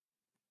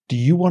Do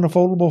you want a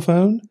foldable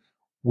phone?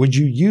 Would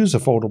you use a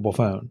foldable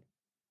phone?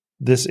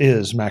 This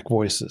is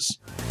MacVoices.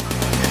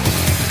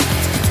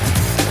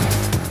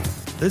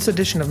 This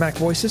edition of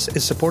MacVoices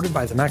is supported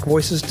by the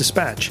MacVoices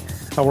Dispatch,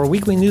 our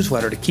weekly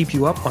newsletter to keep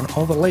you up on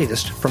all the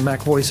latest from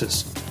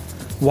MacVoices.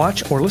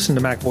 Watch or listen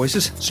to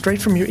MacVoices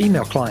straight from your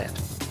email client.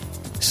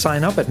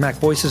 Sign up at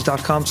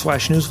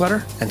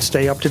macvoices.com/newsletter and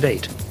stay up to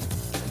date.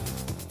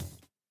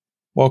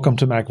 Welcome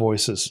to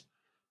MacVoices.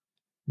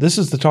 This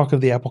is the talk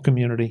of the Apple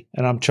community,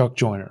 and I'm Chuck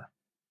Joyner.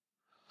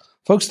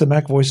 Folks, the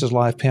MacVoices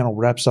Live panel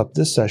wraps up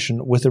this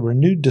session with a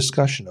renewed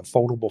discussion of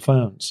foldable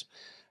phones,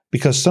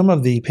 because some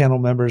of the panel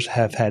members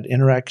have had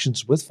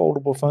interactions with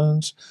foldable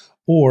phones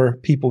or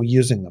people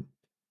using them.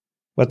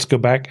 Let's go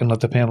back and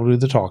let the panel do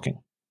the talking.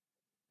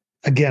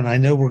 Again, I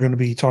know we're going to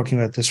be talking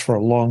about this for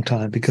a long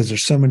time because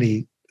there's so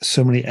many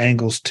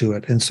angles to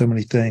it and so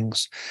many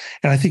things.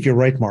 And I think you're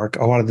right, Mark.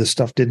 A lot of this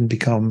stuff didn't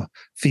become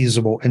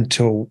feasible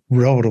until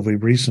relatively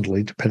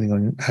recently, depending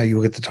on how you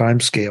look at the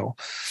time scale.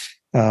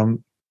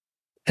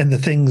 And the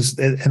things,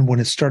 and when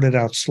it started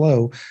out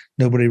slow,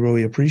 nobody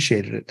really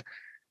appreciated it.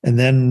 And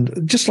then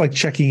just like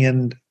checking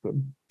in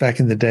back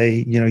in the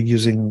day,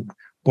 using,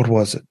 what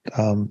was it?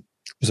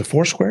 Was it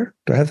Foursquare?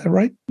 Do I have that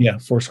right? Yeah,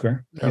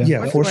 Foursquare.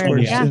 Yeah, Foursquare.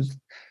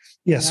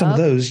 Yeah, some of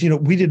those,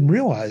 we didn't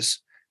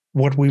realize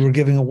what we were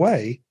giving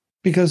away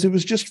because it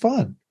was just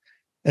fun.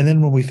 And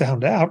then when we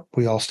found out,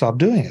 we all stopped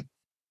doing it.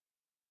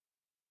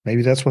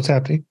 Maybe that's what's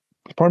happening.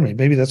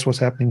 Maybe that's what's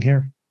happening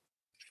here.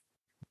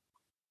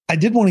 I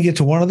did want to get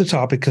to one other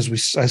topic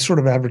because I sort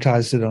of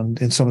advertised it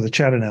in some of the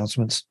chat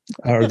announcements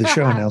or the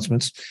show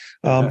announcements,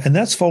 and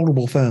that's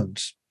foldable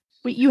phones.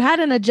 Wait, you had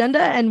an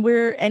agenda and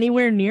we're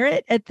anywhere near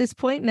it at this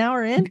point now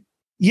we're in?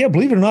 Yeah,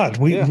 believe it or not,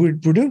 we're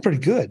doing pretty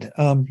good.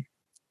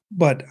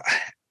 But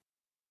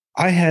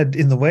I had,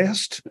 in the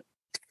last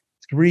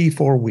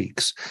 3-4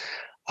 weeks,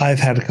 I've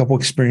had a couple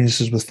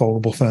experiences with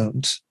foldable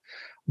phones.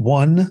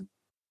 One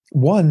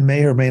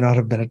may or may not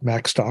have been at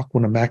MacStock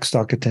when a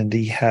MacStock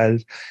attendee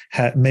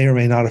may or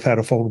may not have had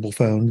a foldable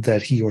phone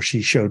that he or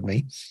she showed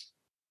me.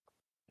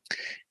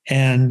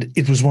 And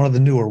it was one of the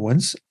newer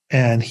ones,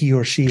 and he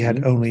or she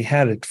had only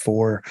had it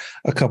for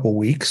a couple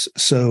weeks.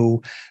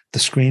 So the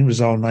screen was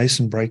all nice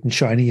and bright and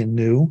shiny and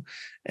new,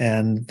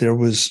 and there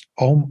was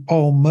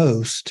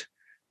almost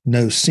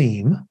no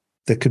seam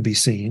that could be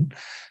seen.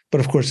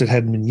 But of course, it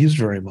hadn't been used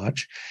very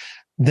much.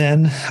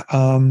 Then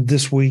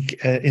this week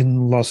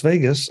in Las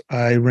Vegas,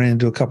 I ran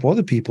into a couple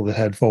other people that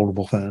had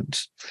foldable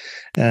phones,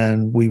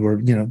 and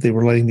they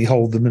were letting me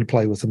hold them and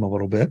play with them a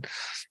little bit.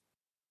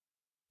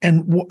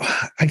 And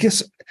I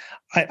guess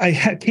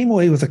I came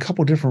away with a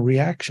couple different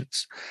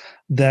reactions,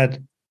 that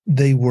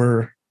they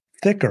were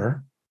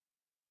thicker.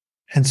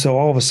 And so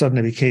all of a sudden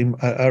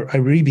I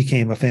really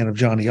became a fan of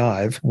Johnny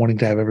Ive, wanting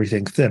to have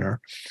everything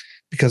thinner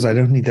because I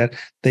don't need that.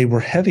 They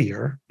were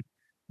heavier.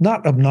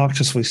 Not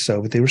obnoxiously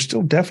so, but they were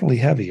still definitely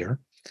heavier.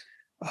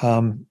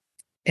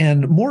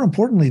 And more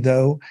importantly,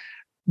 though,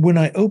 when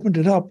I opened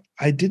it up,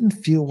 I didn't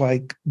feel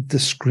like the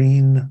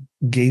screen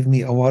gave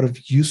me a lot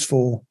of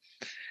useful.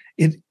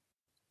 It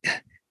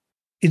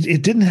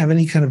didn't have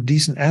any kind of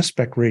decent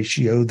aspect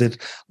ratio that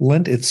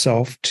lent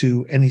itself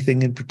to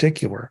anything in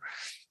particular.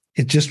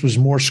 It just was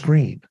more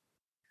screen.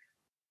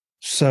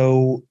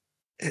 So.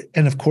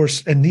 And of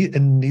course, and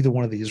neither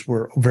one of these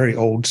were very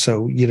old,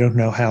 so you don't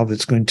know how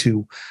that's going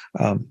to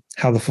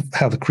how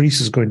the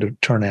crease is going to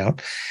turn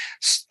out.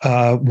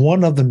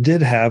 One of them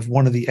did have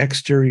one of the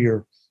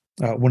exterior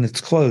when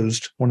it's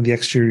closed, one of the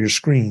exterior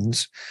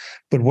screens,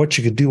 but what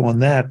you could do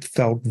on that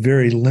felt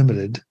very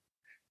limited.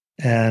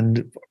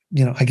 And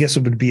I guess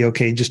it would be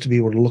okay just to be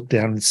able to look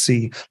down and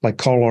see like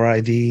caller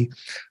ID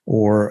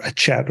or a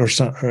chat or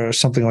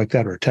something like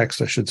that, or a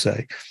text, I should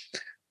say,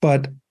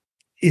 but.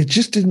 It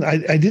just didn't.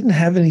 I didn't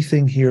have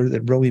anything here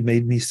that really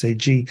made me say,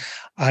 "Gee,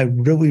 I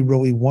really,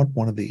 really want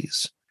one of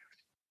these."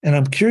 And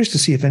I'm curious to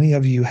see if any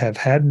of you have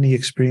had any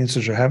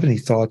experiences or have any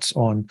thoughts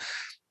on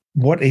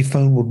what a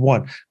phone would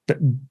want. But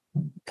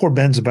poor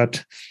Ben's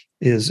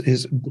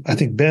is I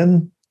think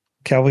Ben,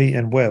 Kelly,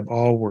 and Webb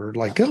all were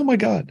like, "Oh my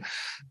God!"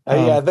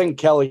 Yeah, I think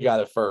Kelly got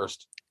it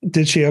first.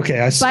 Did she?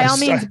 Okay. By all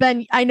means,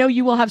 Ben, I know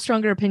you will have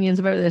stronger opinions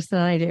about this than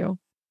I do.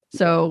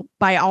 So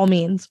by all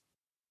means.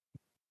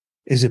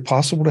 Is it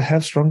possible to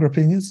have stronger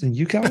opinions than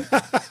you, Kelly?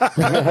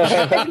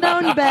 I've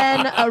known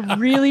Ben a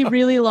really,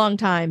 really long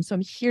time, so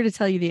I'm here to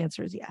tell you the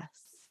answer is yes.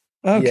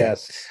 Okay.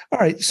 Yes. All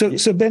right.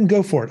 So Ben,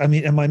 go for it. I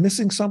mean, am I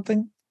missing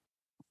something?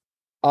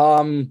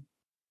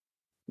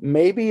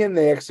 Maybe in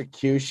the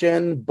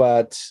execution,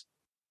 but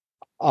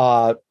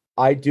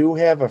I do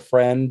have a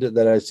friend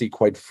that I see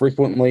quite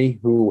frequently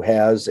who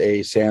has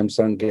a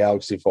Samsung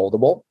Galaxy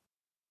Foldable.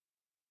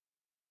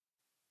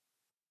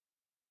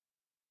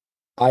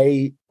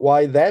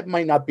 Why that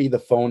might not be the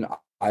phone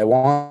I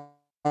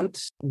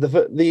want.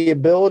 The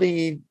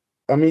ability,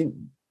 I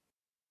mean,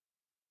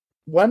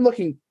 when I'm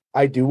looking,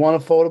 I do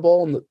want a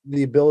foldable, and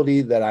the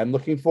ability that I'm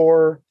looking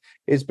for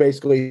is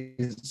basically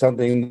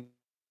something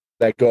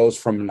that goes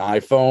from an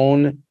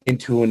iPhone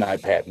into an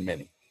iPad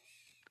mini.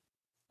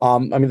 I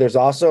mean, there's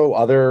also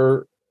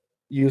other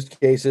use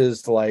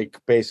cases like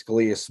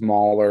basically a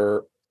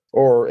smaller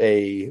or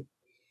a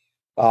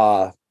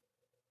a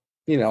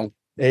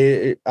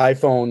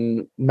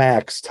iPhone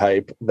Max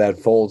type that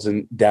folds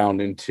down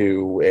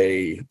into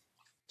a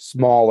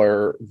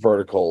smaller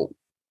vertical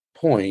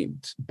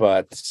point,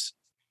 but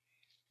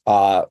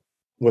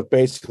with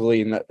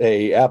basically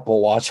a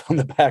Apple Watch on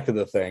the back of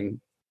the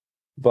thing.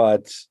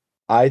 But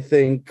I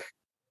think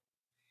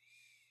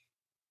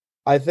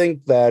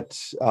that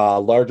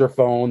larger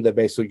phone that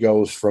basically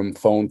goes from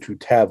phone to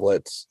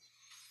tablets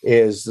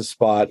is the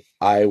spot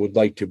I would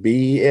like to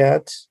be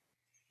at.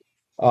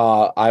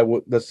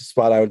 That's the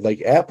spot I would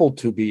like Apple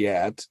to be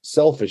at,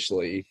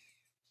 selfishly.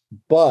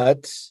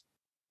 But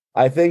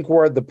I think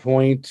we're at the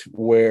point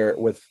where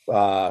with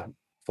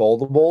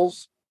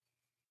foldables,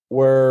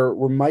 where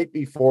we might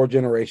be 4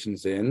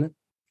 generations in,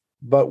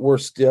 but we're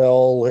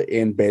still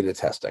in beta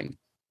testing,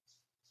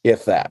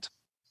 if that.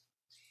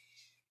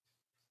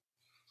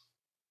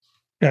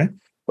 Okay.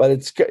 But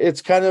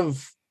it's kind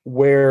of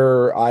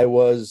where I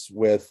was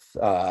with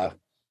the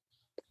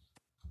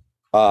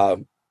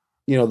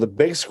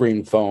big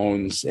screen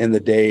phones in the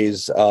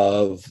days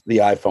of the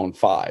iPhone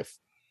 5.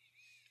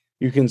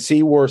 You can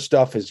see where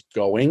stuff is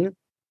going,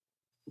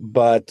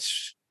 but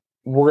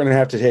we're going to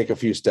have to take a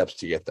few steps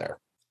to get there.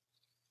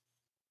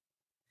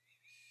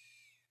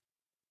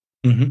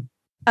 Mm-hmm.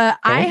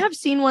 I have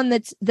seen one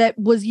that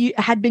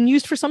had been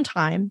used for some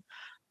time.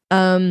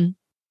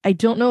 I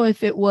don't know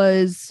if it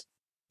was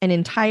an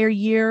entire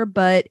year,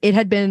 but it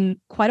had been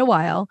quite a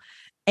while,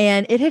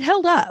 and it had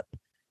held up.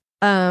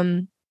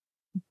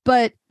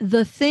 But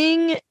the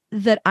thing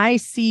that I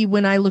see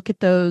when I look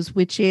at those,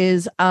 which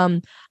is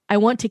I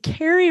want to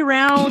carry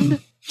around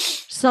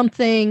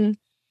something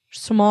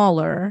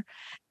smaller,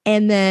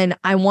 and then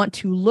I want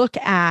to look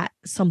at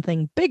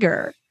something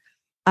bigger,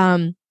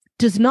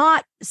 does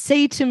not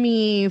say to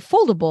me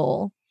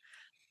foldable.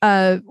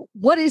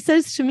 What it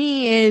says to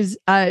me is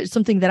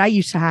something that I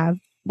used to have.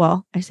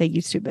 Well, I say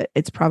used to, but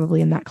it's probably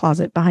in that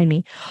closet behind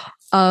me,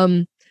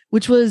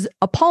 which was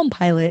a Palm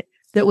Pilot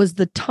that was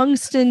the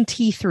tungsten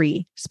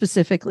T3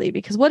 specifically,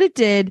 because what it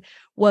did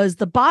was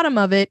the bottom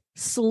of it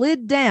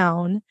slid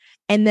down,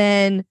 and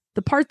then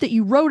the part that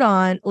you wrote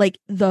on,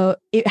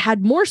 it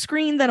had more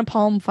screen than a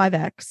Palm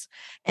 5X.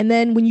 And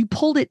then when you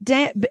pulled it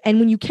down and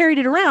when you carried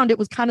it around, it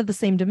was kind of the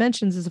same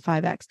dimensions as a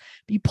 5X.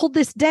 But you pulled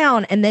this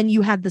down, and then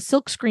you had the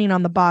silk screen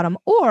on the bottom,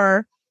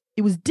 or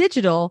it was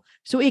digital,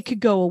 so it could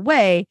go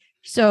away.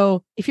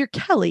 So if you're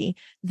Kelly,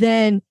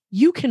 then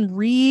you can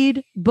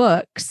read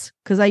books,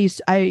 because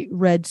I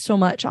read so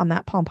much on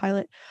that Palm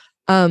Pilot.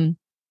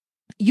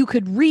 You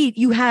could read,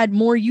 you had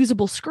more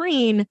usable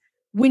screen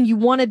when you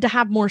wanted to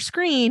have more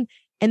screen,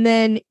 and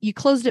then you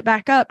closed it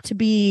back up to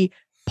be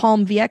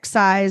Palm VX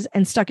size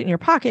and stuck it in your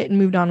pocket and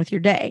moved on with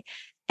your day.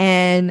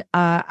 And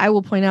I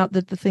will point out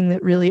that the thing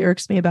that really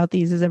irks me about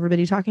these is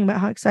everybody talking about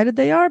how excited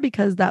they are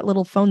because that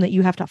little phone that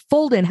you have to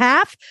fold in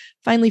half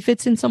finally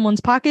fits in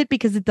someone's pocket,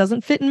 because it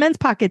doesn't fit in men's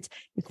pockets.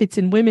 It fits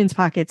in women's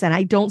pockets. And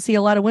I don't see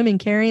a lot of women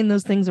carrying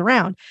those things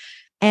around.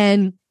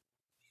 And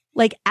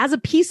as a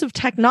piece of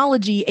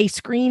technology, a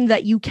screen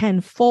that you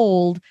can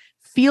fold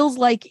feels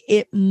like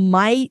it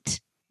might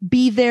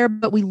be there,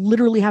 but we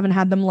literally haven't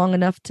had them long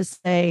enough to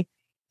say,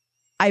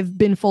 I've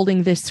been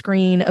folding this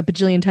screen a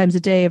bajillion times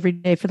a day, every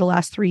day for the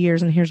last 3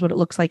 years, and here's what it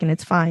looks like, and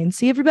it's fine.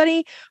 See,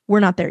 everybody,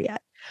 we're not there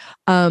yet.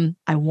 I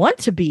want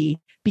to be,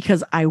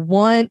 because I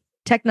want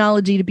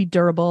technology to be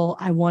durable.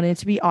 I want it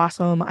to be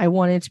awesome. I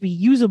want it to be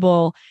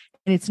usable,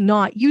 and it's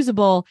not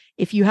usable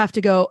if you have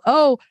to go,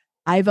 oh,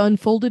 I've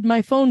unfolded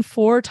my phone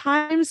 4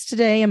 times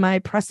today. Am I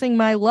pressing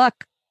my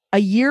luck a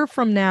year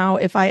from now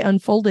if I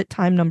unfold it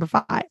time number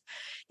 5?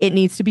 It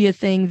needs to be a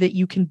thing that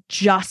you can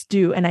just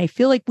do. And I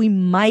feel like we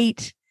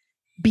might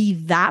be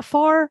that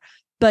far,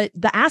 but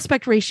the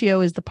aspect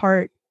ratio is the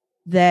part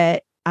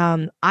that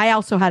I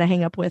also had a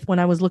hang up with when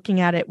I was looking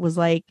at it. Was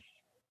like,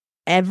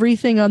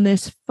 everything on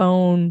this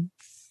phone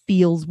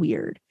feels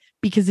weird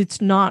because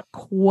it's not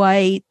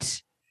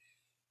quite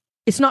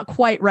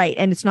right.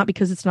 And it's not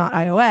because it's not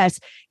iOS.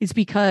 It's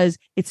because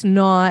it's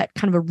not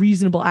kind of a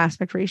reasonable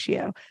aspect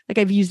ratio. Like,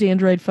 I've used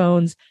Android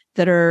phones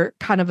that are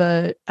kind of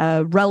a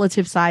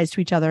relative size to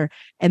each other,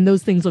 and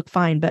those things look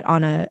fine. But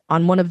on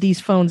one of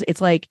these phones, it's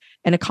like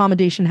an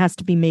accommodation has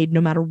to be made no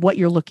matter what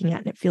you're looking at,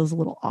 and it feels a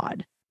little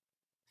odd.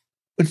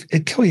 But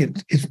Kelly,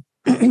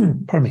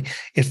 pardon me,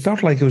 it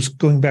felt like it was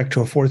going back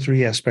to a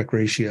 4:3 aspect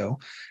ratio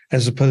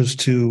as opposed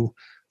to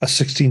a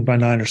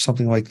 16:9 or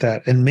something like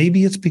that. And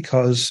maybe it's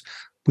because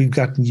we've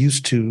gotten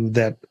used to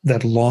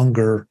that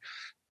longer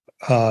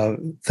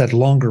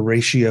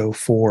ratio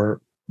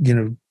for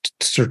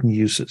certain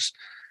uses,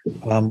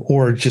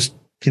 or just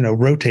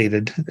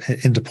rotated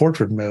into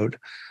portrait mode.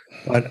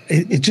 But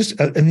it just,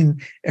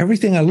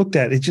 everything I looked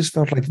at, it just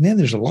felt like, man,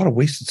 there's a lot of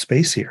wasted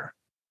space here.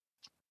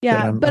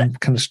 Yeah, I'm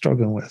kind of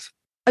struggling with.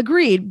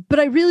 Agreed, but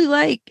I really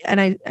like, and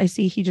I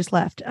see he just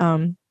left.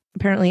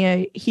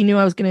 Apparently, he knew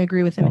I was going to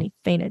agree with him, and he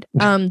fainted.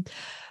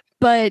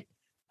 But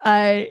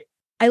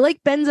I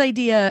like Ben's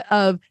idea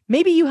of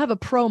maybe you have a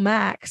Pro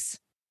Max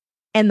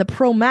and the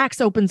Pro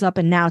Max opens up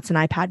and now it's an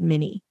iPad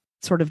mini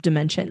sort of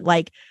dimension,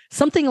 like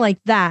something like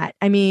that.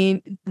 I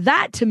mean,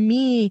 that to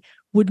me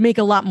would make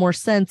a lot more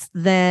sense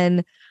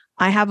than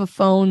I have a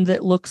phone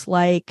that looks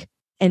like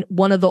and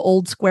one of the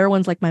old square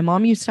ones like my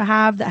mom used to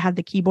have that had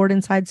the keyboard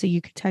inside so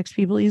you could text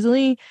people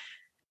easily.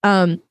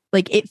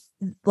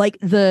 Like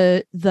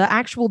the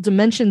actual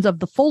dimensions of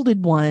the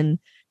folded one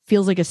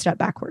feels like a step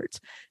backwards.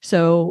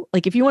 So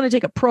like if you want to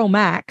take a Pro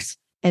Max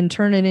and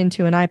turn it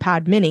into an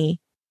iPad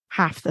mini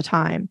half the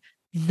time,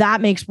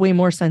 that makes way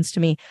more sense to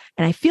me.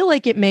 And I feel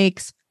like it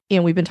makes,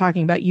 we've been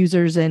talking about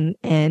users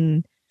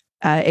and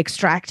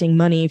extracting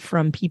money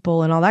from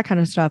people and all that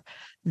kind of stuff.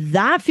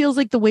 That feels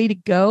like the way to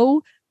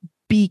go,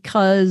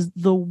 because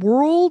the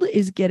world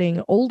is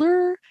getting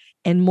older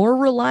and more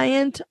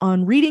reliant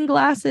on reading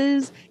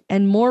glasses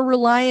and more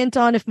reliant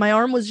on, if my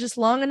arm was just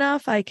long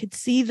enough, I could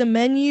see the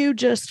menu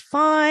just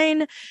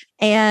fine.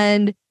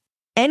 And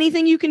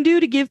anything you can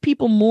do to give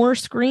people more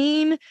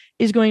screen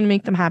is going to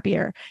make them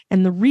happier.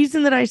 And the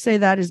reason that I say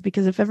that is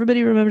because if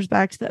everybody remembers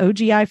back to the OG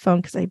iPhone,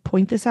 because I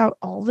point this out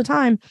all the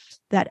time,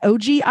 that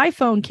OG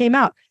iPhone came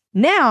out.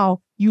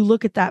 Now you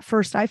look at that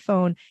first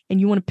iPhone and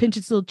you want to pinch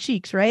its little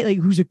cheeks, right? Like,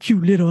 who's a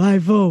cute little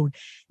iPhone?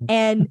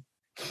 And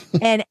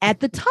at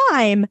the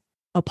time,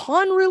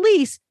 upon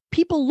release,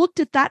 people looked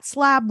at that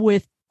slab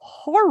with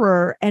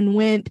horror and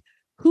went,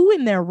 who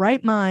in their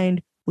right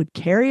mind would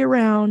carry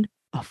around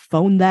a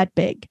phone that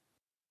big?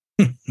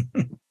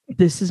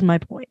 This is my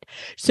point.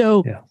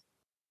 So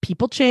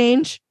people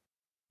change,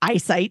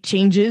 eyesight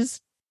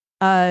changes,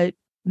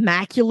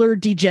 macular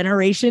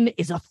degeneration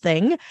is a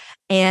thing.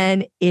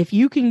 And if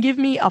you can give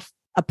me a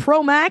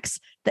Pro Max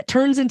that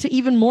turns into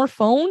even more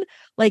phone,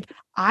 like,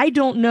 I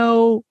don't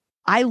know.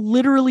 I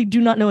literally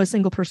do not know a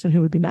single person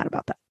who would be mad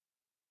about that.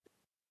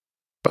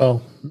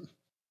 Well,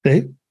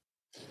 Dave?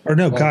 Or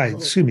no, Guy.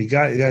 Excuse me.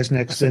 Guy's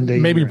next. Then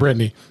Dave. maybe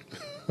Brittany.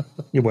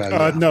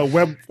 Well, No,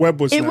 Webb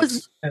was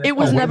next. It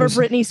was never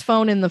Brittany's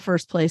phone in the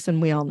first place,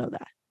 and we all know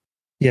that.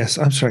 Yes,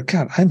 I'm sorry.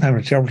 God, I'm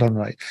having a terrible time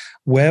tonight.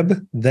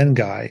 Webb, then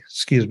Guy.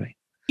 Excuse me.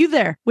 You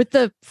there with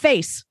the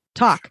face.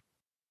 Talk.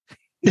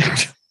 Yeah,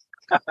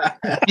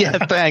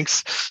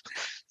 thanks.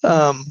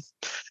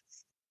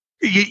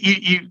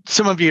 You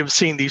some of you have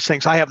seen these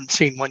things. I haven't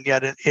seen one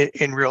yet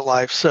in real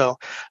life. So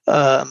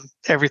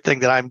everything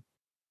that I'm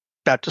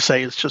about to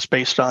say is just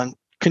based on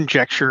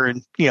conjecture,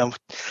 and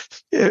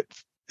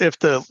if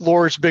the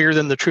lore is bigger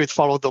than the truth,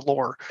 follow the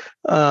lore.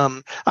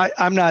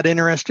 I'm not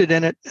interested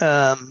in it.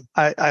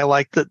 I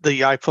like the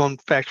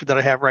iPhone factor that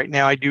I have right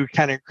now. I do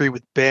kind of agree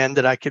with Ben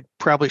that I could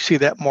probably see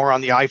that more on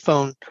the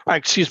on the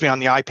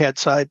iPad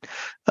side.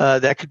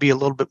 That could be a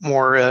little bit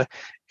more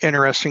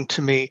interesting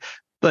to me.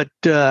 But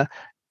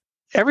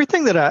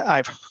everything that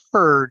I've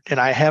heard,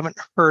 and I haven't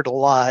heard a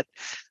lot,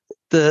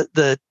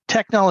 the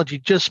technology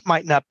just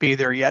might not be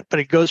there yet. But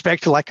it goes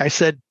back to, like I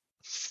said,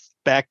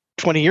 back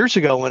 20 years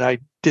ago when I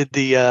did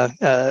the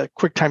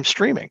QuickTime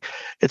streaming.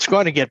 It's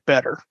going to get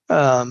better,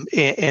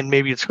 and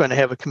maybe it's going to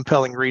have a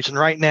compelling reason.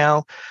 Right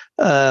now,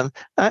 I'm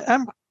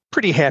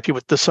pretty happy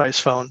with the size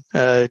phone.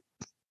 There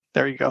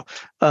you go.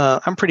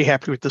 I'm pretty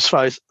happy with the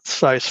size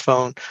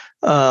phone.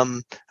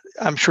 I'm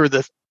sure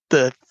the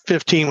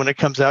 15, when it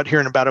comes out here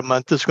in about a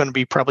month, is going to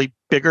be probably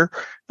bigger,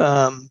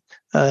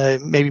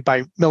 maybe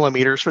by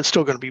millimeters, but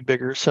still going to be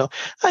bigger. So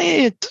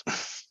I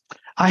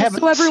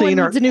haven't so everyone seen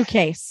needs a new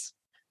case.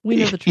 We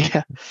know the truth.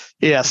 Yeah.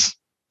 Yes.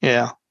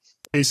 Yeah.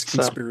 Case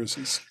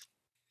conspiracies.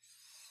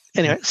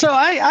 Anyway, so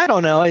I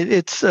don't know.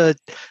 It's the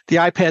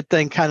iPad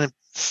thing kind of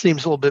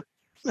seems a little bit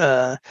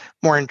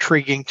more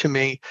intriguing to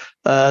me.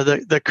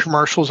 The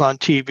commercials on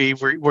TV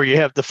where you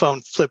have the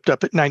phone flipped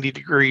up at 90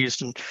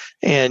 degrees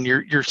and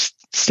you're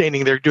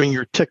standing there doing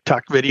your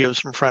TikTok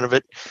videos in front of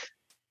it.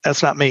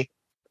 That's not me.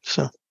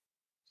 So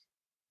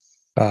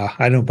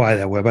I don't buy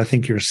that, Webb. I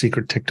think you're a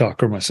secret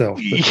TikToker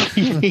myself.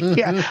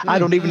 Yeah, I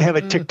don't even have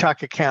a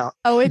TikTok account.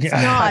 Oh, it's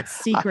not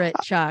secret,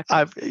 Chuck.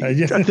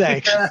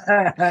 Thanks.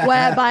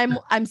 Webb,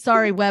 I'm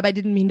sorry, Webb. I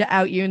didn't mean to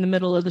out you in the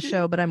middle of the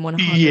show, but I'm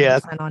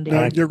 100% on to you.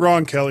 No, you're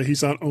wrong, Kelly.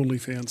 He's on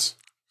OnlyFans.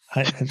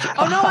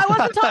 Oh no, I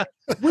wasn't talking.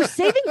 We're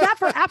saving that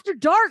for after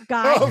dark,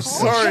 guys. Oh,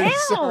 sorry.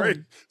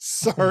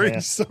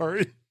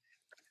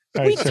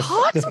 We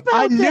talked about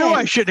I knew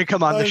I shouldn't have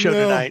come on the show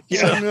tonight.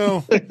 I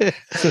know.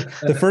 So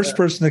the first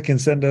person that can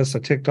send us a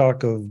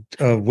TikTok of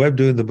Webb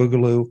doing the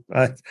boogaloo,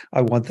 I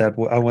want that.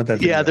 I want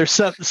that. Yeah, there's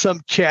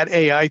some chat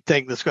AI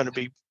thing that's going to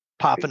be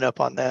popping up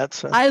on that.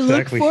 So I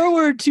look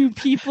forward to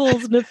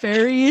people's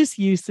nefarious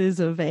uses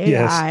of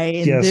AI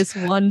in this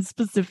one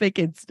specific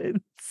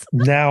instance.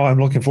 Now I'm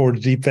looking forward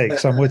to deep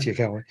fakes. I'm with you,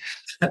 Kelly.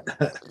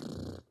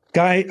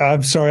 Guy,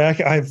 I'm sorry.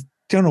 I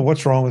don't know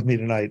what's wrong with me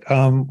tonight.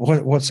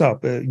 What's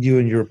up? You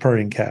and your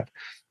purring cat.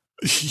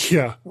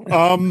 Yeah.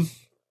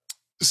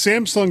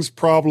 Samsung's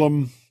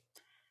problem,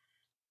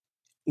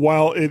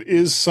 while it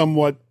is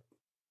somewhat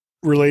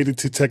related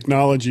to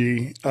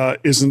technology,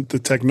 isn't the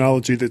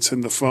technology that's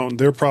in the phone.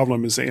 Their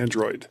problem is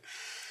Android.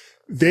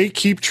 They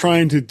keep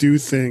trying to do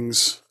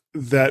things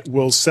that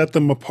will set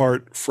them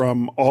apart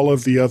from all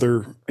of the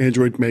other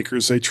Android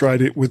makers. They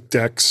tried it with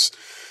Dex.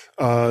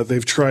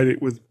 They've tried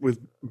it with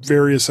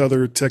various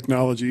other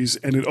technologies,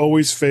 and it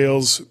always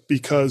fails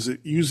because it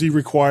usually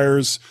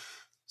requires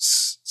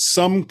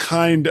some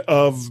kind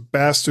of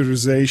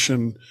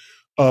bastardization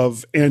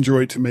of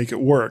Android to make it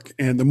work.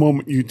 And the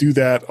moment you do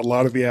that, a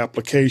lot of the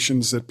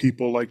applications that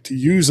people like to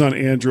use on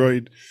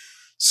Android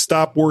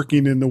stop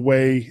working in the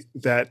way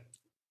that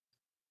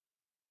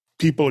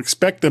people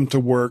expect them to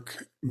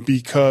work,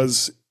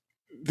 because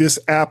this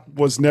app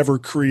was never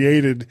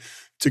created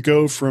to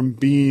go from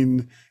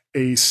being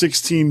a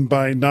 16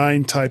 by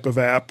 9 type of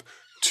app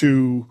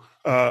to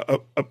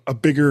a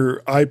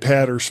bigger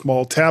iPad or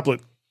small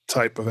tablet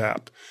type of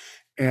app.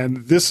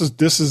 And this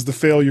is the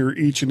failure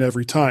each and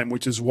every time,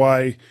 which is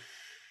why.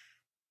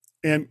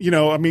 And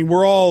I mean,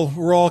 we're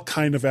all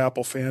kind of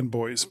Apple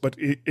fanboys, but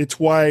it's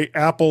why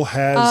Apple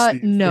has the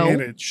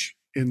advantage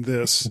in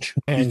this,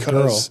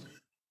 because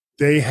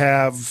they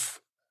have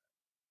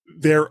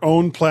their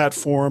own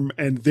platform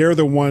and they're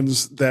the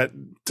ones that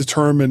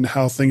determine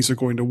how things are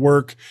going to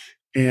work.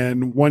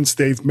 And once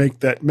they've make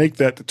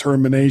that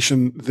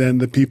determination, then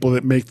the people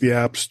that make the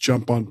apps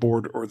jump on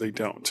board or they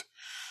don't.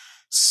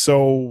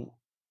 So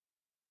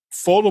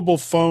foldable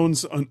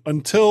phones,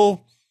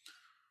 until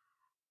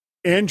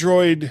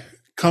Android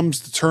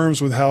comes to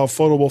terms with how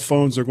foldable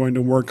phones are going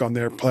to work on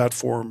their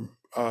platform,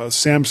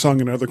 Samsung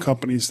and other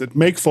companies that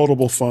make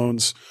foldable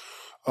phones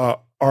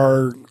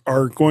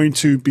are going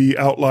to be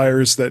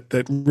outliers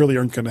that really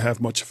aren't going to have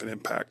much of an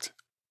impact.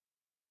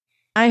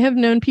 I have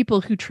known people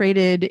who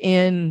traded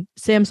in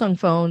Samsung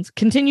phones,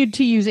 continued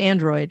to use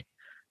Android,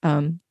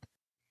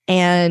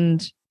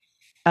 and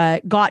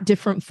got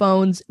different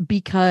phones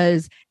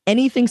because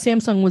anything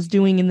Samsung was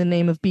doing in the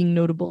name of being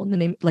notable, in the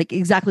name, like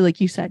exactly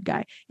like you said,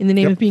 Guy, in the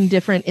name of being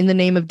different, in the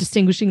name of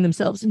distinguishing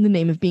themselves, in the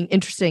name of being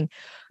interesting,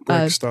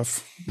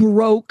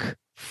 broke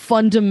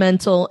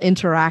fundamental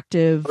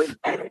interactive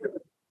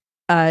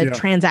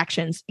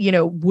transactions,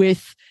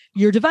 with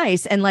your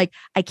device. And like,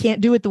 I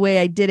can't do it the way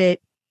I did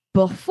it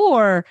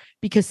before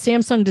because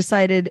Samsung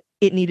decided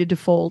it needed to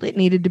fold. It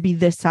needed to be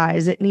this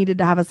size. It needed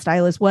to have a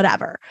stylus,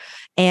 whatever.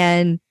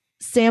 And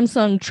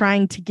Samsung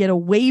trying to get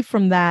away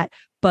from that,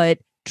 but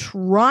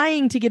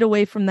trying to get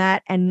away from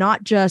that and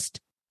not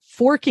just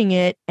forking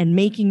it and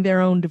making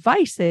their own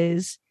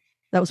devices.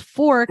 That was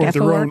fork,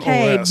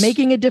 F-O-R-K,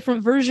 making a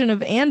different version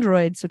of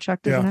Android so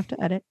Chuck doesn't have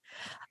to edit.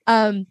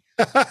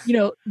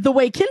 The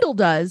way Kindle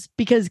does,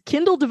 because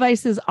Kindle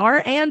devices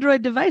are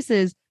Android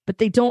devices, but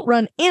they don't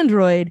run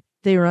Android.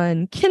 They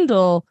run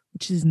Kindle,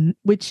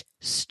 which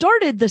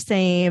started the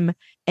same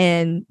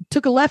and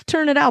took a left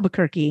turn at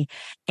Albuquerque.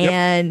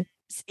 And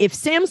if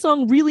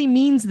Samsung really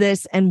means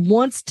this and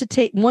wants to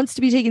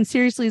be taken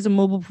seriously as a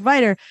mobile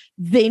provider,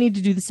 they need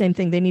to do the same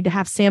thing. They need to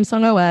have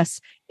Samsung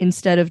OS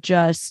instead of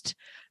just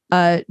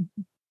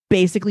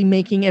basically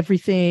making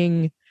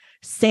everything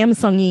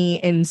Samsung-y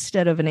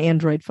instead of an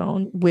Android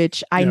phone,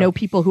 which I know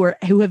people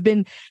who have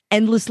been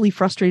endlessly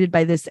frustrated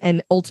by this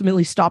and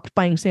ultimately stopped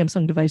buying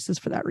Samsung devices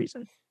for that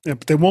reason. Yeah,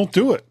 but they won't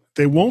do it.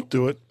 They won't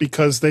do it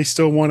because they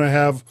still want to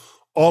have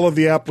all of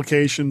the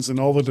applications and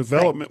all the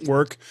development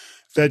work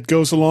that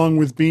goes along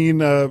with being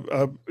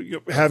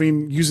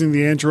using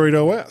the Android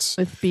OS.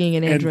 With being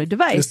an Android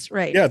device,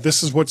 right? Yeah,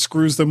 this is what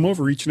screws them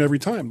over each and every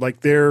time.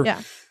 Like I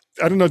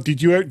don't know.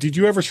 Did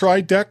you ever try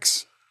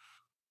Dex?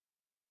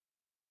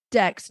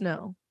 Dex,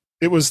 no.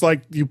 It was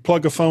like you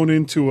plug a phone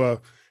into I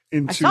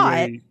saw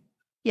it.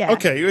 Yeah.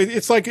 Okay,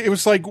 it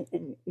was like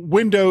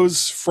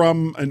Windows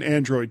from an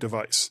Android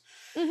device.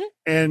 Mm-hmm.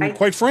 And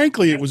quite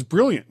frankly, it was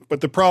brilliant.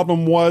 But the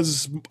problem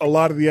was a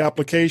lot of the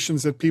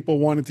applications that people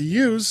wanted to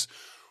use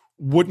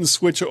wouldn't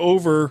switch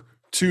over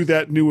to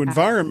that new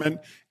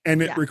environment.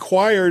 And it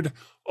required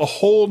a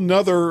whole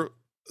nother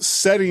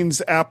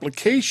settings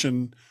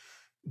application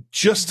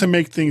just to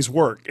make things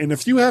work. And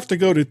if you have to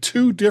go to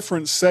 2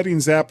 different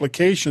settings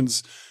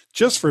applications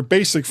just for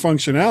basic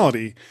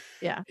functionality,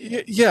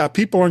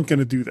 people aren't going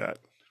to do that.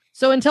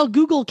 So until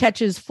Google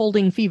catches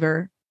folding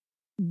fever,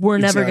 we're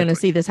never going to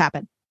see this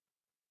happen.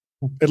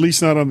 At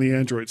least not on the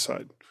Android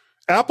side.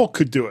 Apple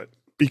could do it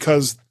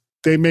because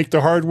they make the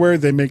hardware,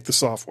 they make the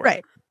software.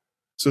 Right.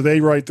 So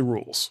they write the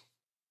rules.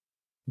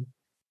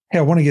 Hey,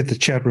 I want to get the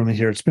chat room in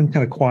here. It's been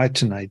kind of quiet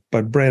tonight,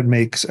 but Brad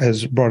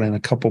has brought in a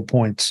couple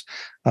points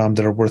that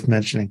are worth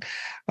mentioning.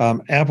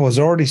 Apple has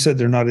already said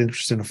they're not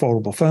interested in a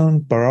foldable phone,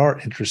 but are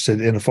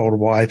interested in a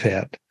foldable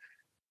iPad.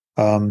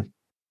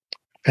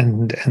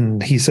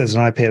 And he says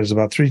an iPad is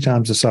about 3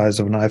 times the size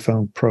of an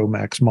iPhone Pro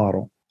Max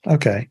model.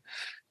 Okay,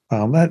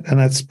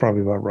 that's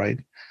probably about right.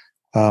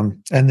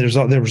 And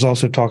there was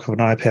also talk of an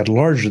iPad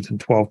larger than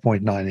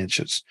 12.9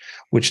 inches,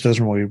 which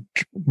doesn't really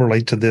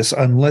relate to this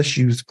unless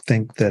you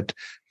think that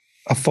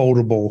a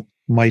foldable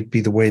might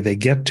be the way they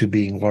get to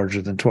being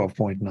larger than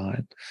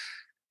 12.9.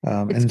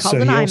 It's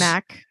called an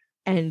iMac.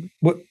 And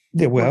and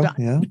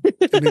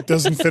it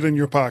doesn't fit in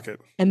your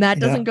pocket. And that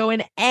doesn't go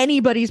in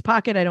anybody's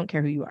pocket. I don't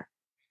care who you are.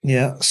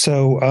 Yeah.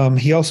 So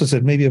he also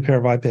said maybe a pair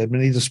of iPad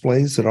mini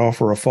displays that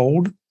offer a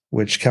fold.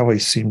 which Kelly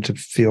seemed to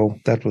feel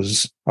that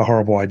was a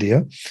horrible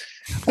idea.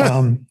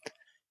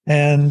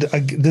 And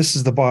this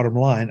is the bottom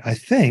line. I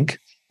think,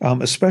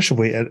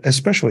 especially an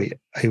 $1,800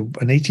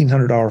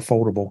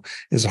 foldable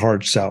is a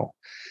hard sell.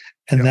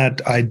 And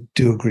that I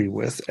do agree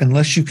with,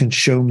 unless you can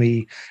show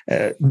me,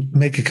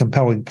 make a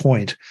compelling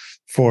point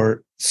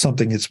for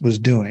something it was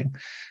doing.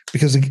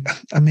 Because,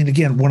 I mean,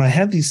 again, when I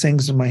have these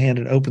things in my hand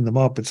and open them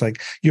up, it's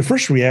like your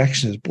first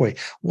reaction is, boy,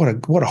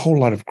 what a whole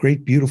lot of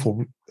great,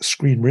 beautiful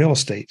screen real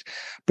estate.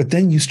 But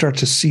then you start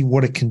to see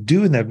what it can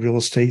do in that real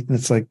estate. And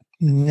it's like,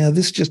 no,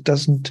 this just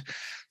doesn't,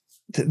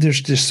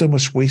 there's just so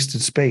much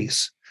wasted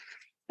space.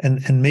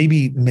 And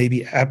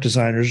maybe app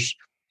designers,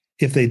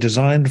 if they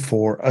designed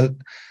for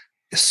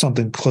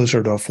something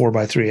closer to a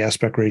 4:3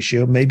 aspect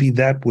ratio, maybe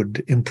that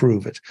would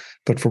improve it.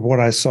 But for what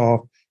I saw,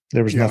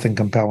 there was nothing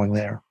compelling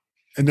there.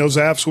 And those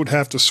apps would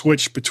have to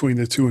switch between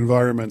the two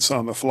environments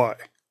on the fly.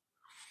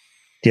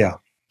 Yeah.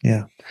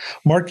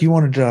 Mark, you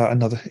wanted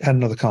had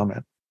another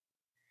comment.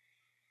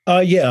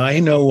 Yeah,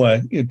 I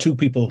know two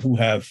people who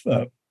have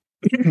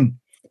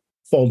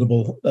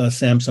foldable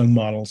Samsung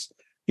models.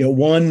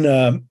 One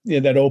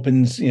that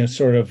opens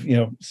sort of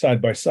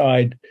side by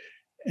side,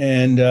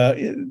 and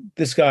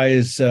this guy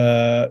is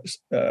works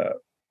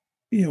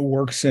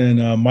in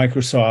a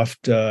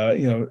Microsoft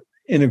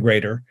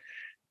integrator,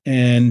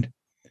 and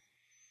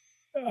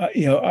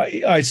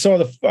I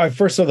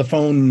first saw the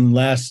phone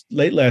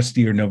late last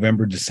year,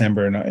 November,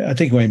 December, and I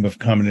think I may have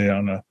commented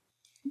on a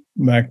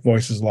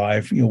MacVoices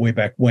Live, way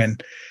back when,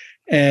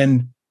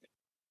 and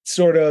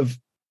sort of,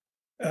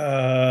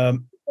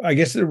 I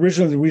guess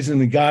originally the reason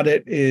we got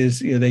it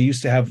is they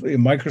used to have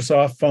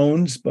Microsoft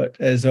phones, but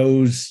as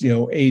those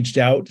aged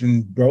out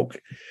and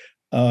broke,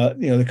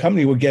 the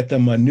company would get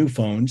them new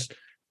phones,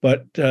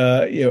 but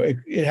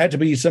it had to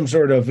be some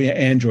sort of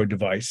Android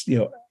device.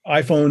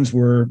 iPhones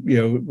were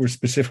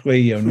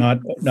specifically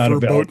not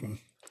available.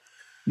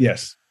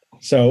 Yes,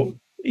 so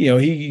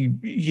he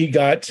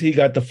got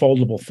the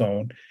foldable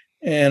phone,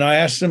 and I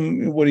asked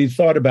him what he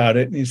thought about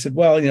it, and he said,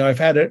 "Well, I've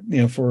had it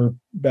for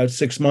about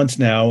 6 months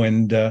now,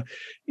 and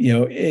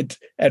it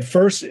at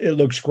first it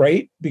looks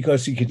great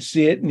because you can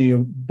see it,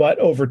 but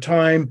over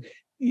time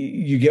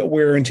you get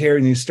wear and tear,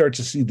 and you start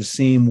to see the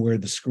seam where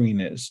the screen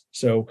is.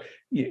 So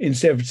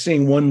instead of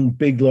seeing one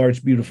big,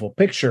 large, beautiful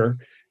picture,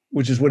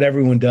 which is what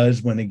everyone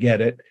does when they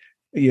get it,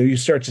 you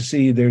start to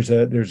see there's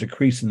a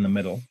crease in the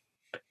middle."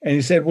 And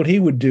he said what he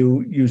would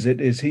use it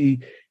is he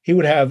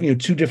would have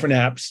two different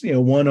apps,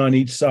 one on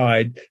each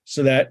side,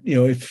 so that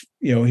if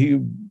he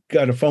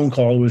got a phone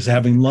call, was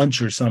having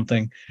lunch or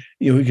something,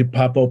 he could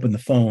pop open the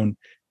phone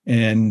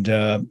and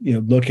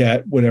look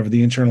at whatever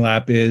the internal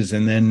app is,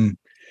 and then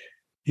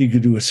he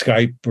could do a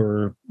Skype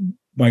or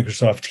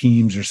Microsoft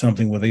Teams or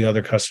something with the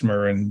other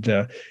customer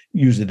and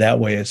use it that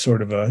way as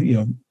sort of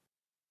a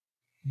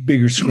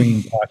bigger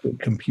screen pocket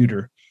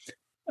computer.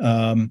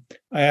 I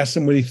asked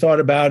him what he thought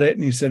about it,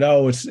 and he said,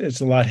 "Oh, it's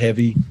a lot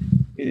heavy.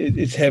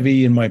 It's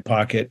heavy in my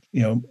pocket."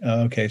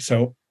 Okay,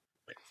 so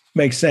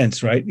makes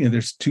sense, right?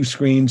 There's two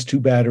screens, two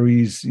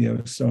batteries,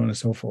 so on and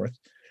so forth.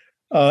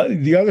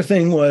 The other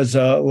thing was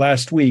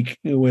last week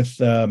with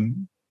a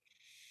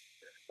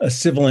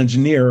civil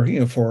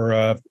engineer, for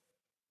a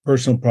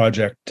personal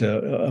project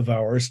of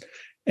ours,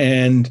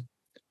 and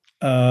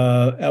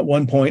at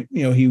one point,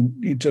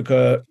 he took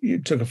a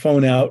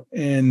phone out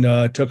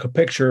and took a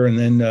picture, and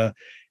then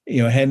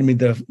handed me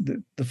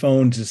the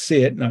phone to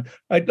see it. And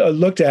I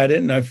looked at it,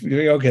 and I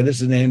figured, okay,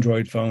 this is an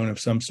Android phone of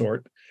some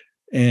sort,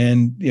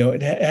 and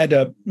it had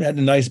a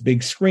nice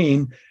big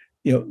screen.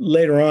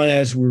 Later on,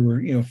 as we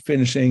were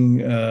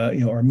finishing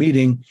our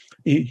meeting,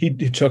 he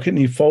took it and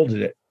he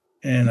folded it,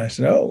 and I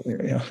said, "Oh,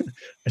 I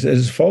said,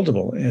 is it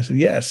foldable?" And I said,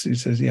 "Yes." He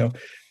says,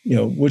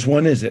 which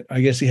one is it?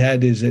 I guess he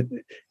had, is it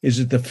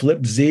the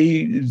Flip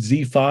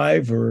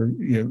Z5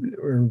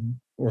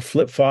 or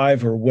Flip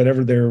 5 or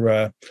whatever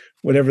their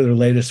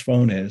latest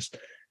phone is.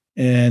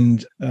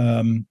 And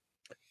I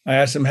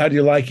asked him, "How do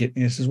you like it?"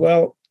 And he says,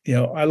 "Well,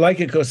 I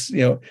like it because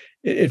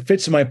it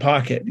fits in my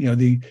pocket.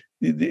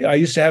 I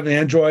used to have an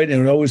Android, and it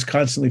would always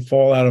constantly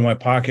fall out of my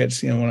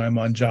pockets, when I'm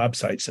on job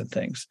sites and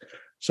things.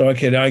 So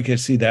I could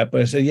see that."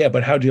 But I said, "Yeah,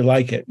 but how do you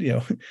like it?"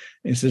 And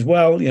he says,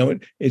 "Well,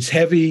 it's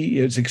heavy,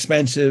 it's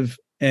expensive,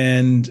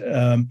 and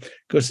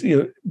because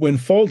when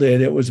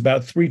folded, it was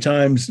about 3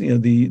 times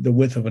the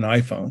width of an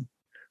iPhone.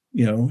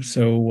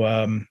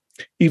 So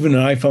even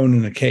an iPhone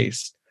in a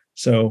case.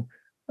 So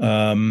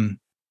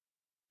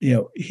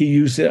he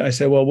used it. I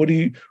said, "Well,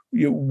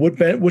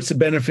 what's the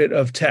benefit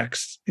of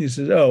text?" He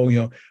says,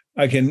 "Oh,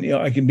 I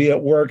can be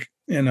at work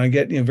and I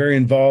get very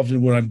involved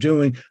in what I'm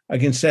doing. I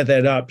can set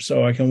that up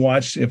so I can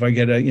watch if I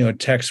get a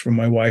text from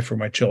my wife or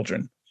my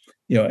children."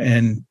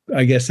 And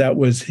I guess that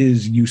was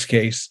his use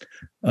case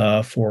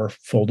for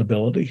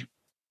foldability.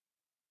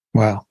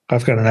 Wow,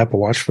 I've got an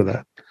Apple Watch for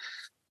that.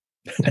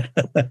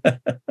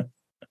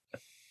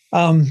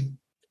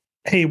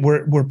 Hey,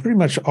 we're pretty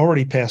much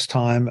already past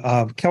time.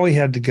 Kelly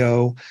had to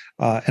go,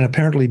 and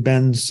apparently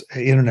Ben's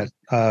internet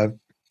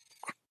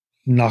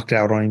knocked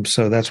out on him.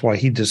 So that's why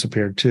he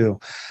disappeared too.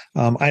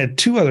 I had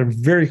two other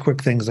very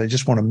quick things I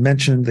just want to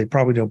mention. They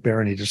probably don't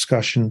bear any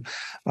discussion.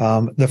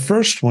 The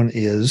first one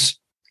is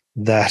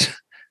that,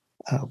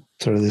 I'll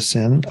throw this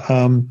in.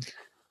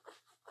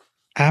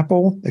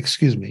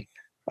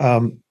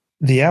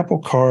 The Apple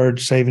Card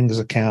savings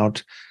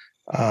account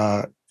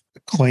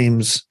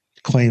claimed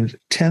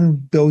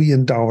 $10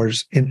 billion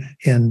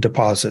in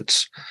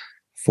deposits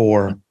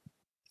for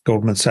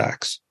Goldman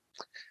Sachs.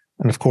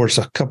 And of course,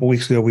 a couple of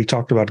weeks ago, we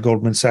talked about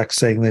Goldman Sachs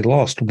saying they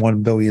lost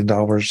 $1 billion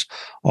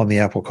on the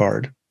Apple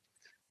Card.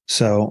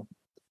 So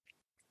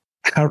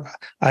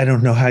I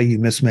don't know how you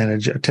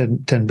mismanage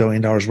 $10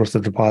 billion worth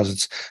of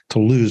deposits to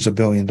lose $1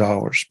 billion,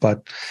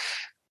 but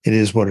it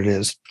is what it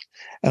is.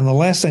 And the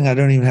last thing I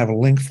don't even have a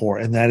link for,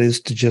 and that is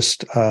to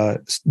just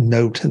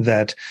note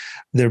that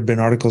there have been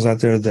articles out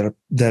there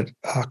that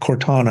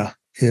Cortana,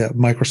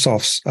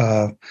 Microsoft's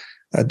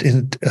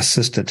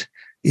assistant,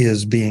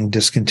 is being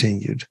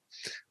discontinued,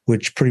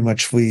 which pretty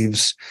much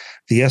leaves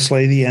the S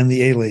lady and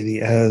the A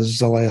lady as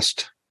the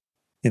last,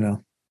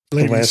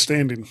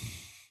 standing.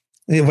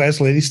 The last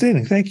lady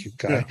standing. Thank you,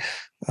 Guy.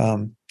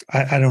 Yeah.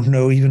 I don't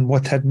know even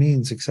what that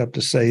means, except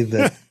to say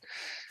that,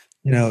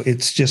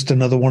 it's just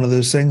another one of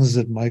those things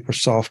that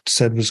Microsoft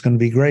said was going to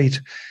be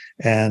great,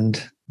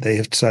 and they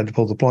have decided to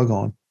pull the plug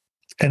on.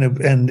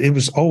 And it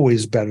was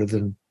always better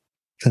than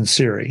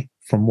Siri,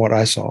 from what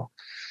I saw,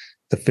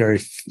 the very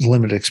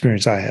limited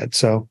experience I had.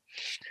 So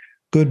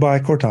goodbye,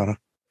 Cortana.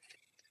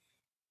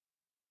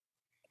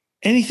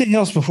 Anything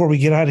else before we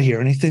get out of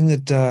here? Anything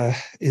that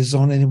is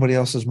on anybody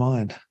else's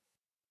mind?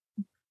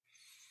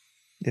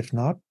 If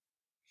not,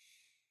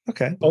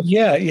 okay. Oh,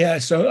 yeah.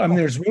 So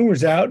there's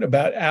rumors out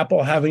about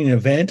Apple having an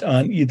event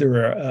on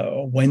either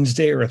a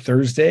Wednesday or a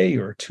Thursday,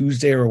 or a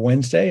Tuesday or a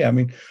Wednesday. I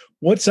mean,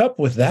 what's up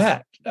with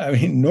that? I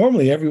mean,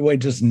 normally everybody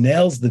just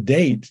nails the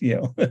date,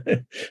 Give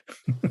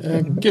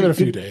it a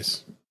few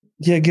days.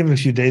 Yeah, give it a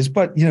few days.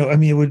 But,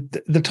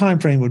 the time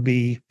frame would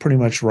be pretty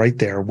much right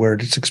there where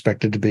it's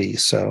expected to be.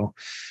 So,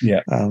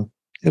 yeah,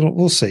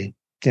 we'll see.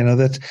 I don't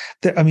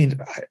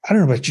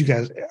know about you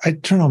guys. I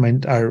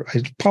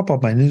pop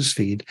up my news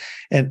feed,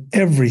 and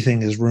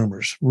everything is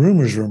rumors.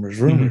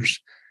 Mm-hmm.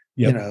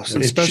 Yep.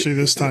 Especially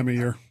this time of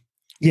year.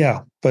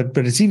 Yeah, but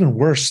it's even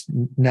worse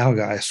now,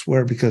 guys. I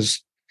swear,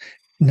 because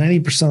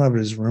 90% of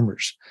it is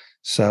rumors.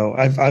 So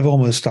I've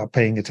almost stopped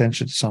paying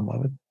attention to some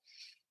of it.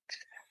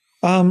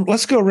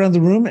 Let's go around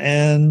the room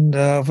and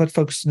let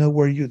folks know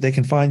where they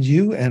can find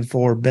you. And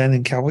for Ben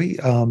and Kelly,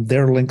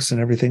 their links and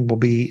everything will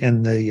be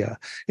in the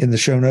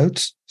show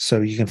notes,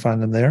 so you can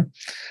find them there.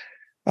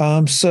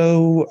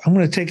 So I'm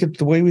going to take it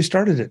the way we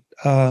started it.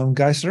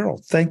 Guy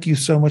Serle, thank you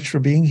so much for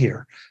being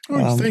here.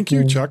 Thank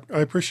you, Chuck. I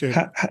appreciate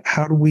it.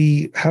 How do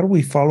we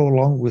follow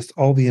along with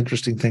all the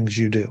interesting things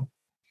you do?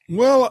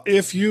 Well,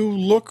 if you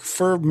look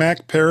for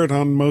Mac Parrot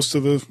on most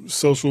of the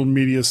social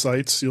media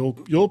sites,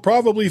 you'll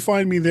probably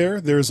find me there.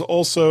 There's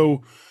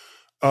also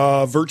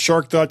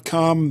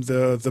vertshark.com,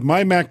 the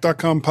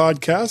mymac.com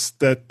podcast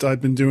that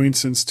I've been doing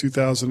since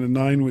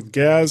 2009 with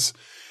Gaz,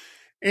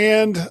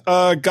 and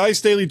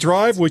Guy's Daily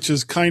Drive, which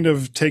has kind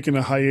of taken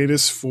a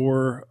hiatus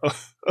for a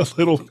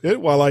little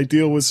bit while I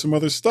deal with some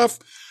other stuff.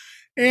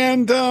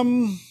 And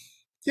Guy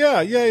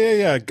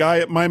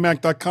at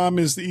mymac.com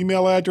is the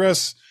email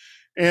address.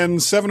 And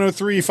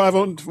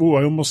 703-50.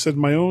 I almost said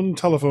my own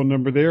telephone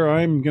number there.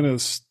 I'm going to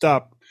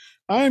stop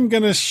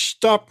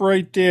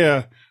right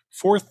there.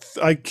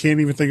 I can't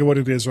even think of what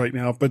it is right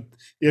now. But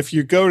if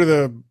you go to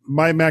the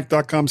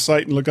mymac.com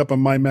site and look up a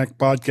MyMac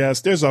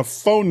podcast, there's a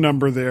phone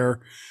number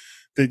there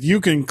that you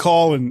can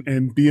call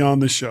and be on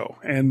the show.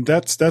 And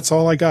that's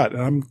all I got.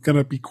 I'm going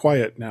to be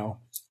quiet now.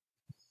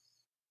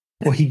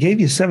 Well, he gave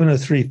you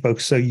 703,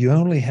 folks, so you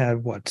only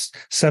have,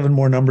 7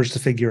 more numbers to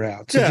figure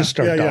out. So just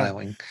start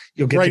dialing. Yeah.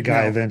 You'll get the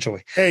guy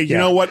eventually. Hey, you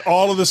know what?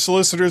 All of the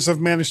solicitors have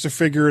managed to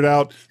figure it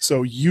out,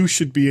 so you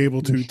should be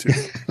able to, too.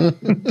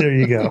 There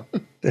you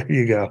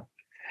go.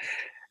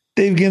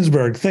 Dave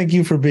Ginsburg, thank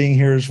you for being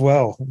here as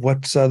well.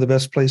 What's the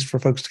best place for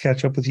folks to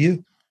catch up with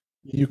you?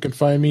 You can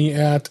find me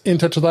at In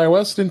Touch with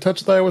iOS,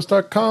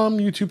 intouchwithios.com,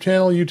 YouTube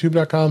channel,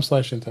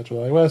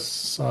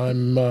 youtube.com/intouchwithios.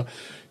 I'm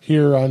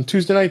here on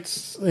Tuesday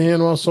nights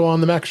and also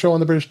on the Mac Show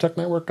on the British Tech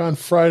Network on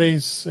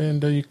Fridays.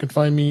 And you can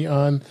find me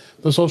on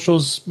the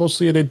socials,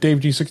 mostly at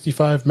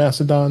DaveG65,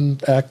 Mastodon,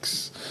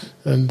 X,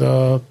 and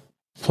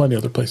plenty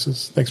other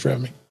places. Thanks for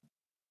having me.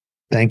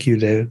 Thank you,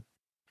 David.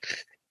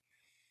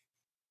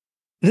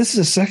 This is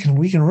the second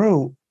week in a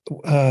row,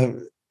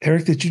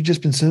 Eric, that you've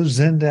just been so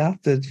zenned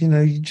out that,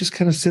 you just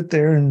kind of sit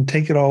there and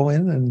take it all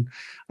in.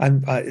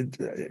 And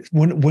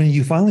when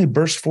you finally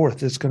burst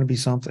forth, it's going to be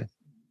something.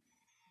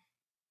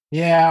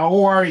 Yeah,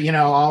 or,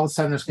 all of a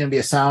sudden there's going to be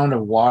a sound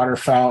of water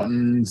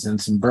fountains and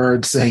some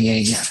birds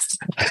singing.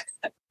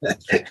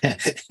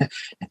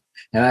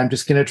 And I'm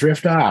just going to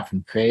drift off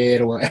and fade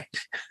away.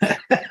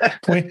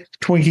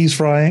 Twinkies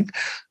frying.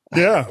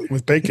 Yeah,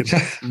 with bacon.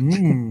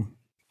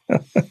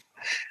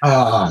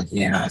 Oh,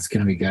 yeah, it's going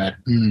to be good.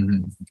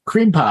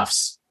 Cream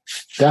puffs.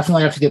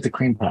 Definitely have to get the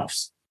cream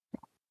puffs.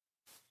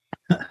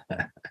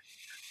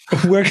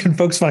 Where can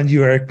folks find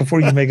you, Eric,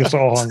 before you make us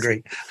all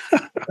hungry?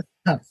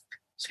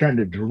 Starting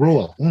to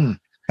drool. Yeah.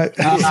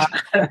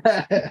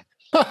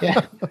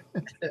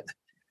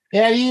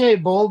 Yeah, EA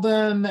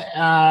Bolden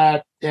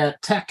at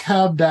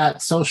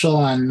techhub.social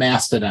on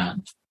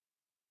Mastodon.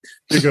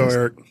 Here you go,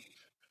 Eric.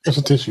 There's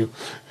a tissue.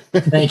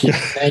 Thank you.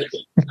 Thank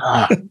you.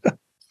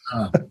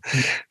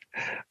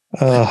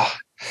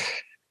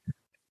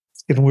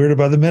 It's getting weirder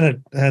by the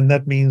minute, and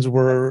that means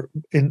we're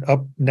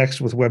up next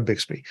with Web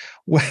Bixby.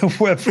 Where can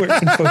folks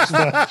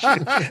find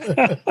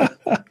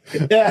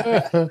you?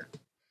 Yeah.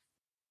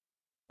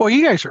 Well,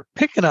 you guys are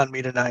picking on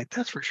me tonight.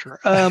 That's for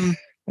sure. I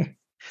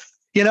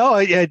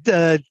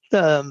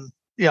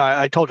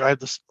told you I have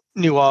this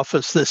new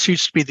office. This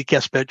used to be the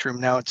guest bedroom.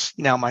 Now it's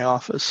my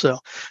office. So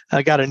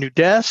I got a new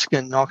desk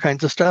and all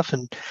kinds of stuff.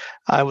 And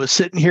I was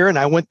sitting here and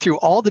I went through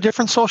all the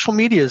different social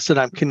medias that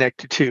I'm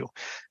connected to.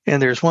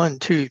 And there's 1,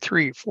 2,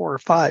 3, 4,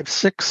 5,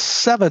 6,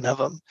 7 of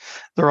them.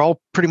 They're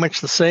all pretty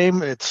much the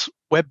same. It's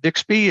Web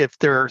Bixby. If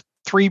there are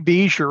 3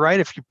 B's, you're right.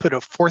 If you put a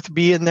 4th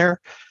B in there,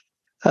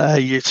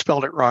 you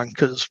spelled it wrong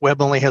because web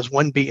only has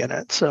 1 B in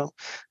it. So,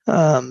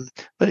 but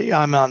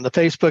I'm on the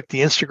Facebook,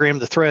 the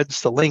Instagram, the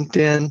Threads, the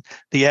LinkedIn,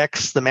 the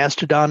X, the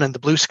Mastodon, and the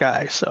Blue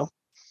Sky. So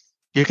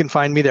you can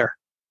find me there.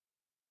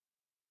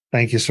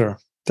 Thank you, sir.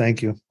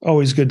 Thank you.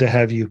 Always good to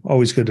have you.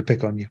 Always good to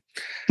pick on you.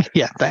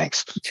 Yeah,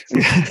 thanks.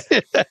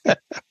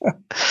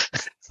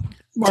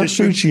 Mark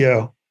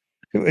Fuccio.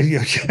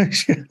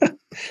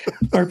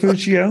 Mark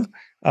Fuccio,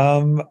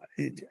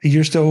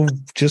 you're still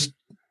just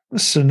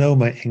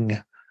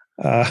Sonoma-ing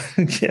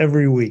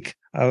every week.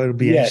 I would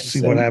be anxious to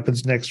see what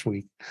happens next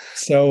week.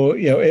 So,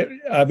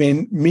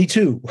 me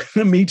too.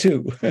 Me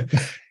too.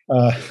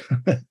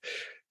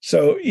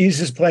 So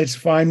easiest place to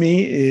find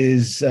me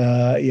is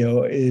I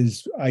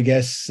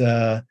guess,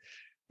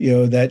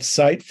 that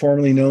site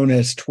formerly known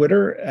as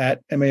Twitter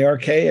at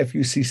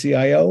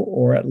MarkFuccio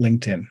or at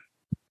LinkedIn.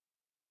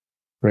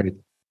 Great.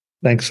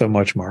 Thanks so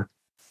much, Mark.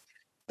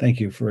 Thank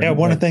you for. Yeah, I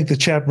want to thank the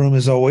chat room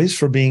as always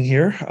for being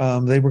here.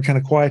 They were kind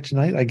of quiet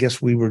tonight. I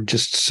guess we were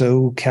just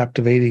so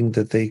captivating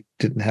that they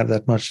didn't have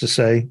that much to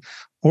say,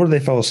 or they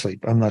fell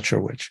asleep. I'm not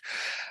sure which.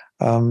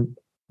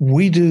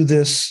 We do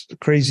this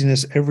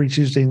craziness every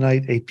Tuesday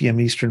night, 8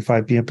 p.m. Eastern,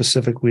 5 p.m.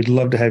 Pacific. We'd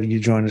love to have you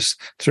join us.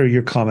 Throw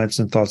your comments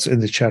and thoughts in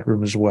the chat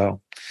room as well.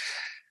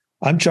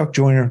 I'm Chuck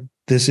Joyner.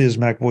 This is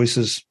Mac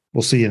Voices.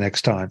 We'll see you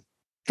next time.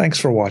 Thanks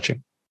for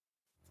watching.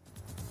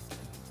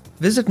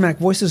 Visit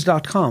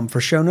MacVoices.com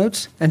for show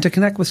notes and to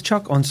connect with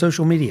Chuck on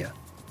social media.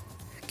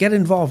 Get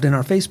involved in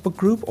our Facebook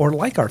group or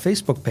like our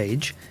Facebook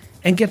page,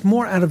 and get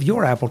more out of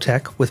your Apple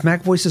tech with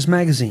Mac Voices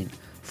Magazine,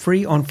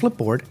 free on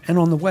Flipboard and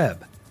on the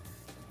web.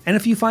 And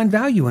if you find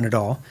value in it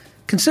all,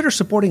 consider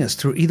supporting us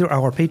through either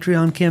our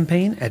Patreon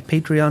campaign at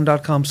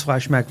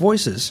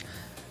patreon.com/MacVoices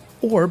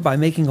or by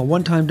making a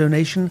one-time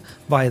donation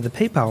via the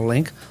PayPal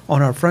link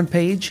on our front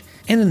page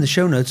and in the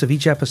show notes of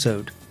each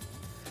episode.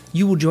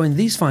 You will join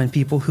these fine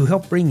people who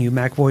help bring you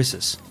Mac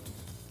Voices.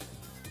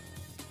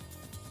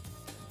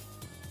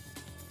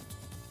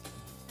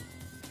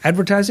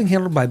 Advertising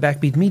handled by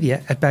Backbeat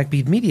Media at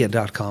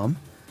backbeatmedia.com.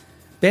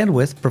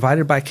 Bandwidth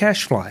provided by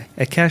CashFly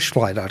at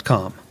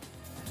cashfly.com.